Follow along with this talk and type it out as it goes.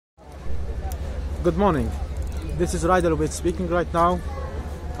Good morning. This is Raed speaking right now.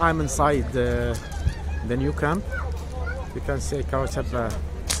 I'm inside the new camp. You can say Kawachapa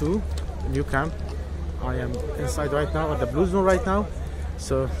 2, new camp. I am inside right now at the blue zone right now.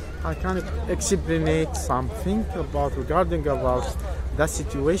 So I can explain something regarding the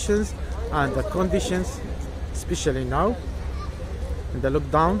situations and the conditions, especially now in the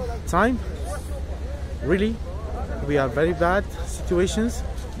lockdown time. Really, we are very bad situations,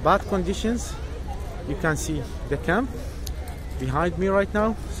 bad conditions. You can see the camp behind me right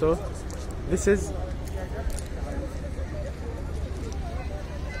now. So this is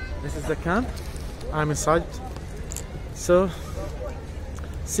the camp. I'm inside. So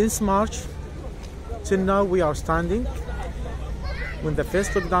since March till now we are standing. When the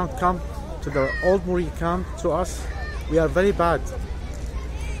first lockdown came to the old Moria camp to us, we are very bad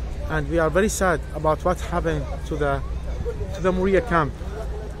and we are very sad about what happened to the Moria camp.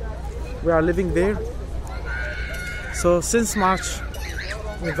 We are living there. So since March,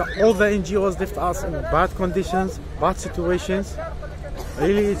 all the NGOs left us in bad conditions, bad situations.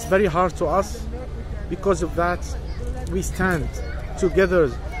 Really, it's very hard to us. Because of that, we stand together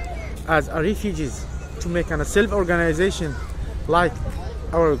as refugees to make a self-organization, like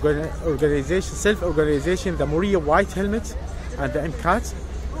our organization, self-organization, the Moria White Helmet and the MCAT,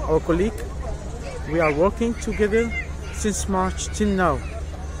 our colleague. We are working together since March till now,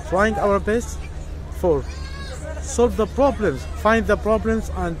 trying our best for solve the problems, find the problems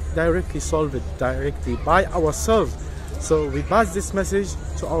and directly solve it directly by ourselves. So we pass this message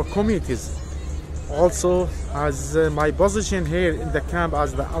to our communities. Also, as my position here in the camp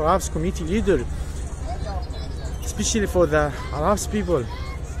as the Arabs community leader, especially for the Arabs people,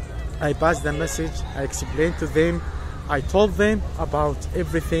 I pass the message, I explained to them, I told them about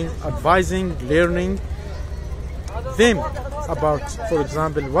everything, advising, learning them about, for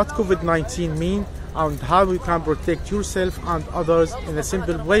example, what COVID-19 means and how you can protect yourself and others in a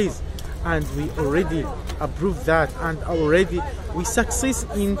simple ways. And we already approved that and already we succeed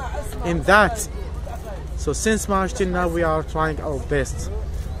in that. So since March till now we are trying our best.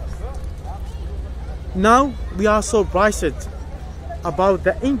 Now we are surprised about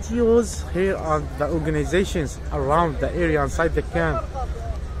the NGOs here and the organizations around the area inside the camp.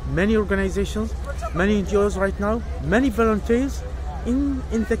 Many organizations, many NGOs right now, many volunteers in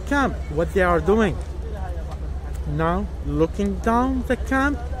the camp, what they are doing. Now looking down the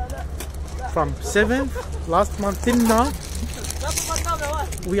camp from 7th last month till now,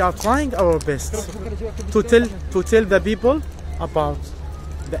 we are trying our best to tell the people about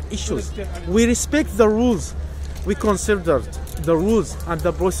the issues. We respect the rules. We considered the rules and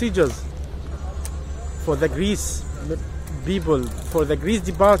the procedures for the Greece people, for the Greece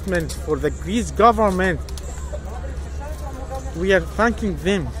department, for the Greece government. We are thanking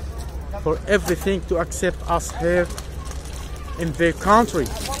them for everything to accept us here in their country.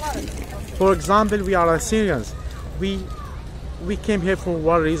 For example, we are Syrians. We came here for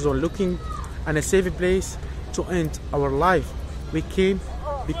one reason, looking at a safe place to end our life. We came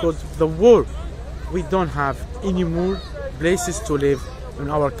because of the war. We don't have any more places to live in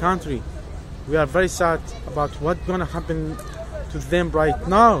our country. We are very sad about what's gonna happen to them right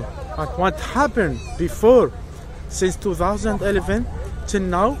now, and what happened before. Since 2011 till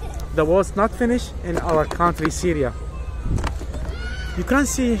now, the war's not finished in our country, Syria. You can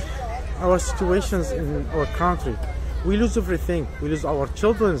see our situations in our country. We lose everything. We lose our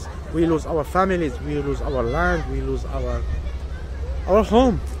children, we lose our families, we lose our land, we lose our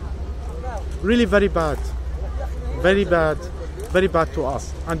home. Really very bad. Very bad. Very bad to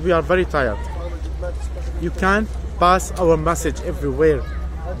us. And we are very tired. You can pass our message everywhere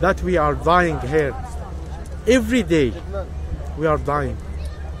that we are dying here. Every day we are dying.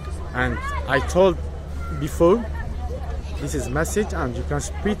 And I told before, this is message and you can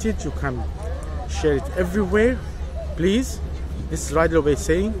spread it, you can share it everywhere. Please, this is Raed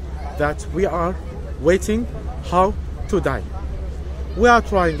saying that we are waiting how to die. We are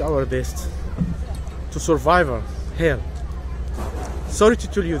trying our best to survive here. Sorry to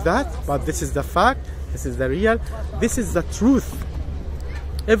tell you that, but this is the fact, this is the real, this is the truth.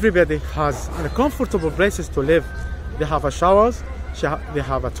 Everybody has comfortable places to live. They have a showers, they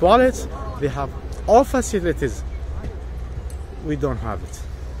have a toilet, they have all facilities. We don't have it.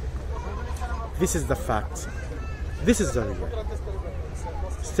 This is the fact. This is the real.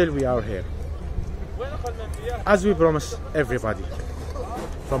 Still we are here. As we promised everybody,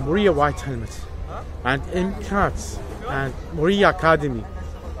 from Moria White Helmet and MCATs and Moria Academy,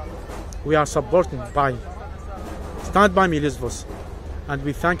 we are supported by Stand By Me Lesbos, and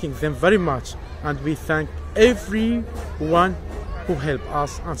we thanking them very much, and we thank everyone who help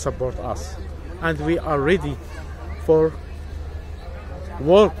us and support us. and we are ready for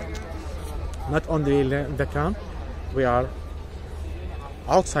work. Not only in the camp, we are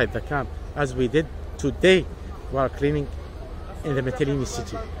outside the camp, as we did today. We are cleaning in the Medellin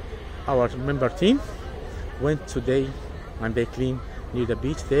city. Our member team went today and they clean near the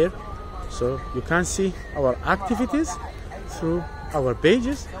beach there, so you can see our activities through our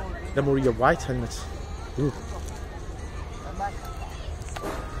pages, the Moria White Helmets group.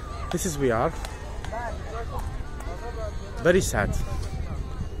 This is we are very sad,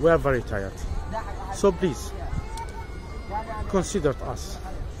 we are very tired, so please consider us,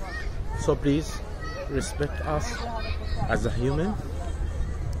 so please respect us as a human.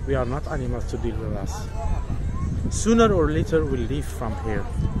 We are not animals to deal with us. Sooner or later we'll leave from here,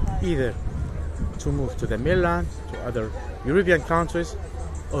 either to move to the mainland, to other European countries,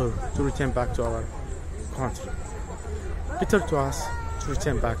 or to return back to our country. Better to us to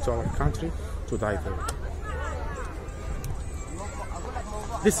return back to our country, to die there.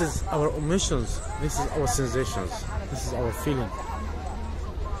 This is our emotions, this is our sensations, this is our feeling.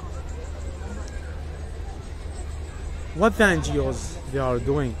 What the NGOs they are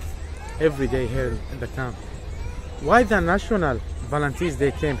doing every day here in the camp. Why the national volunteers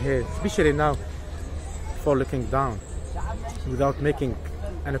they came here, especially now, for looking down without making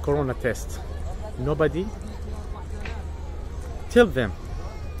a corona test. Nobody tell them,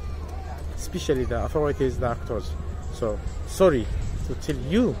 especially the authorities, the actors. So sorry to tell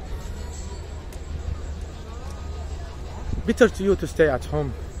you, better to you to stay at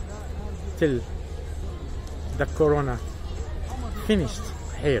home till the corona finished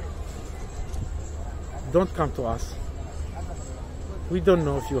here. Don't come to us. We don't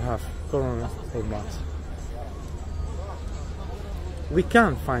know if you have corona or not. We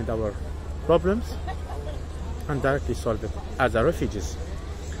can find our problems and directly solve it as a refugees,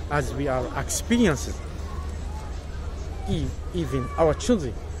 as we are experiencing even our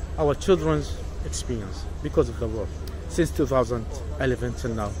children's experience because of the war. Since 2011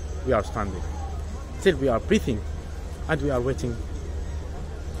 till now, we are standing. Still we are breathing and we are waiting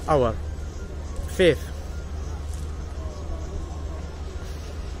our faith.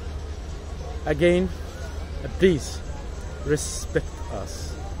 Again, please respect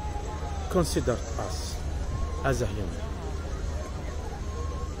us, consider us as a human.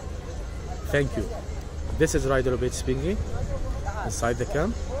 Thank you. This is Raed speaking inside the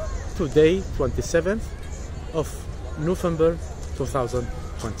camp. Today, 27th of November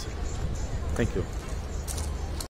 2020. Thank you.